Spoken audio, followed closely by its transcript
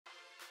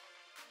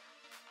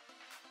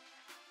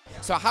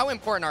So how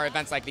important are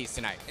events like these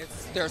tonight?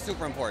 They're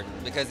super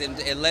important because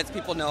it lets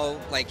people know,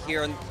 like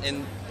here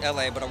in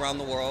LA, but around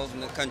the world,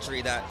 in the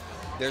country, that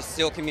there's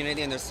still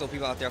community and there's still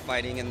people out there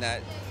fighting, and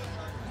that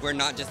we're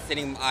not just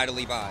sitting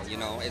idly by. You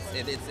know,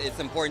 it's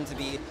important to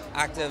be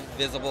active,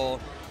 visible,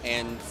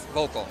 and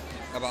vocal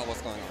about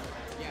what's going on.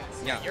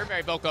 Yes. Yeah. You're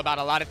very vocal about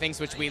a lot of things,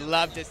 which we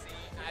love to see,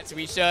 as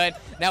we should.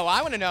 Now,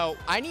 I want to know,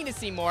 I need to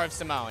see more of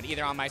Symone,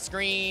 either on my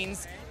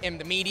screens, in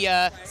the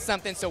media,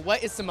 something. So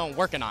what is Symone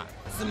working on?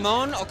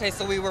 Symone, okay,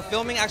 so we were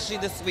filming actually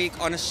this week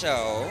on a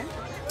show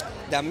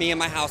that me and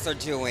my house are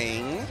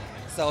doing.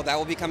 So that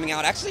will be coming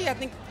out. Actually, I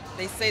think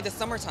they say the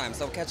summertime,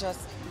 so catch us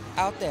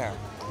out there.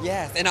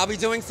 Yes, and I'll be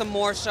doing some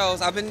more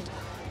shows. I've been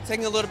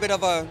taking a little bit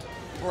of a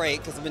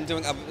break because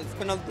it's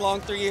been a long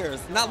 3 years.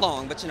 Not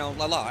long, but you know,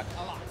 a lot.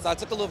 So I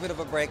took a little bit of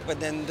a break, but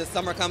then the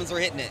summer comes,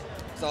 we're hitting it.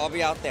 So I'll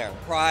be out there,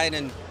 Pride,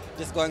 and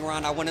just going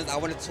around. I want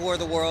to tour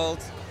the world.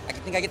 I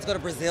think I get to go to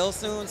Brazil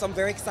soon, so I'm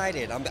very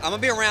excited. I'm gonna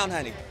be around,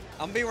 honey.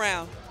 I'm gonna be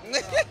around.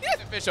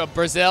 It's official.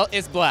 Brazil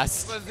is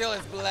blessed. Brazil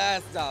is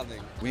blessed,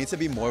 darling. We need to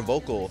be more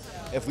vocal.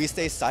 If we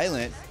stay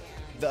silent,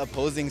 the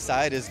opposing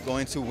side is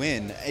going to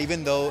win.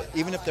 Even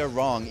if they're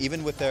wrong,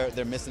 even with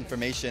their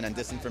misinformation and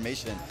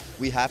disinformation,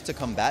 we have to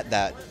combat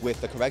that with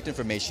the correct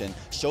information.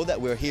 Show that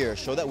we're here.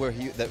 Show that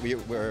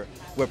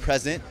we're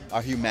present.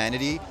 Our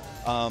humanity,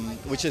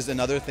 which is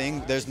another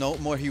thing. There's no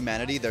more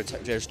humanity.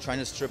 They're trying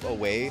to strip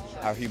away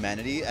our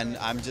humanity, and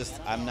I'm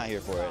not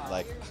here for it.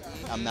 Like,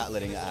 I'm not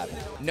letting it happen.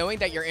 Knowing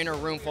that you're in a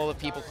room full of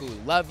people who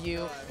love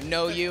you,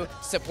 know you,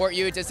 support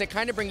you, does it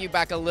kind of bring you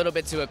back a little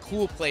bit to a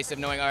cool place of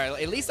knowing, all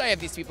right, at least I have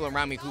these people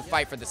around me who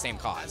fight for the same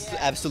cause?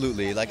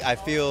 Absolutely. Like, I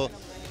feel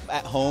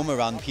at home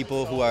around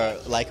people who are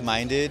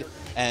like-minded,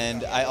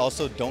 and I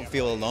also don't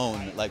feel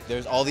alone. Like,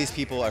 there's all these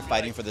people are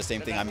fighting for the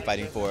same thing I'm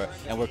fighting for,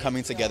 and we're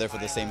coming together for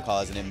the same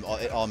cause, and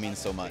it all means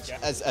so much.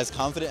 As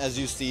confident as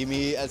you see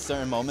me at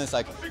certain moments,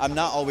 like, I'm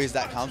not always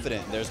that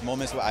confident. There's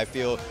moments where I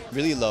feel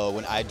really low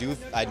when I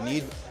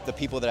need the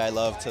people that I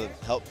love to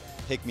help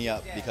pick me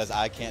up because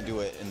I can't do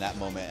it in that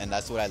moment, and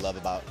that's what I love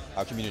about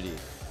our community.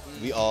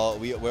 We're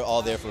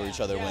all there for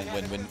each other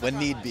when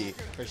need be,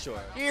 for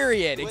sure.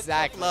 Period,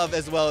 exactly. Love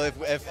as well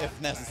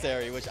if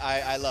necessary, which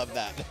I love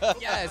that.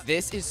 Yes,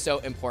 this is so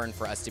important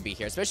for us to be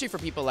here, especially for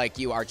people like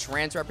you, our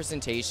trans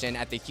representation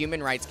at the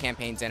Human Rights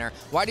Campaign dinner.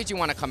 Why did you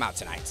want to come out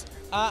tonight?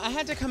 I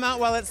had to come out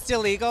while it's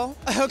still legal,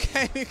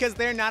 okay, because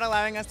they're not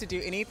allowing us to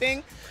do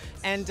anything.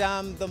 And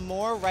the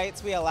more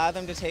rights we allow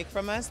them to take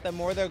from us, the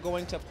more they're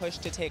going to push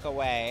to take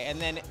away.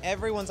 And then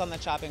everyone's on the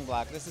chopping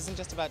block. This isn't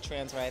just about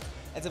trans rights.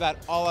 It's about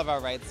all of our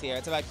rights here.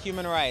 It's about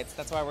human rights.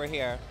 That's why we're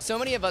here. So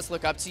many of us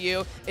look up to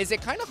you. Is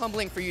it kind of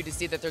humbling for you to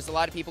see that there's a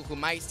lot of people who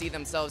might see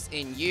themselves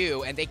in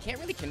you and they can't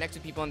really connect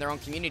with people in their own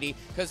community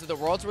because of the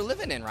worlds we're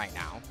living in right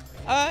now?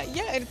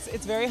 Yeah,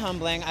 it's very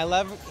humbling. I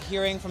love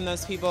hearing from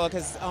those people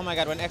because, oh my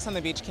God, when X on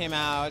the Beach came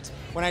out,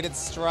 when I did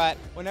Strut,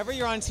 whenever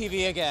you're on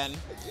TV again,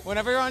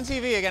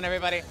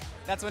 everybody,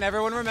 that's when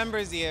everyone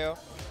remembers you.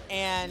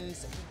 And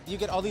you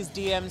get all these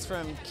DMs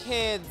from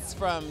kids,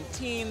 from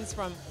teens,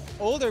 from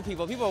older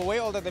people way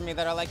older than me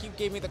that are like, you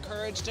gave me the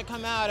courage to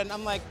come out. And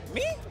I'm like,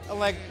 me? I'm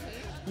like,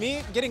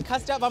 me getting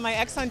cussed out by my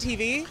ex on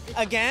TV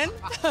again?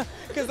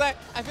 Because I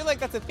feel like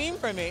that's a theme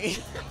for me.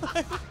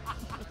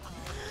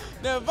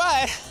 No,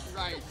 but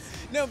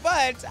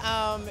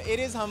it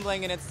is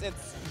humbling, and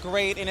it's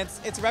great, and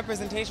it's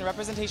representation.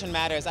 Representation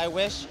matters. I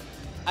wish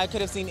I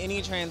could have seen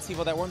any trans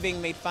people that weren't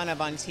being made fun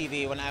of on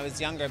TV when I was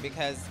younger,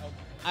 because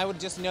I would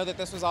just know that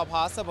this was all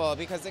possible,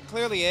 because it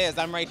clearly is.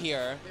 I'm right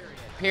here.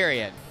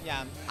 Period.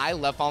 Yeah. I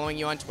love following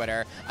you on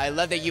Twitter. I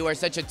love that you are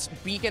such a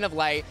beacon of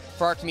light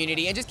for our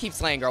community, and just keep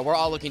slaying, girl. We're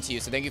all looking to you,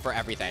 so thank you for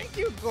everything. Thank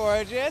you,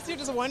 gorgeous. You're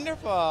just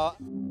wonderful.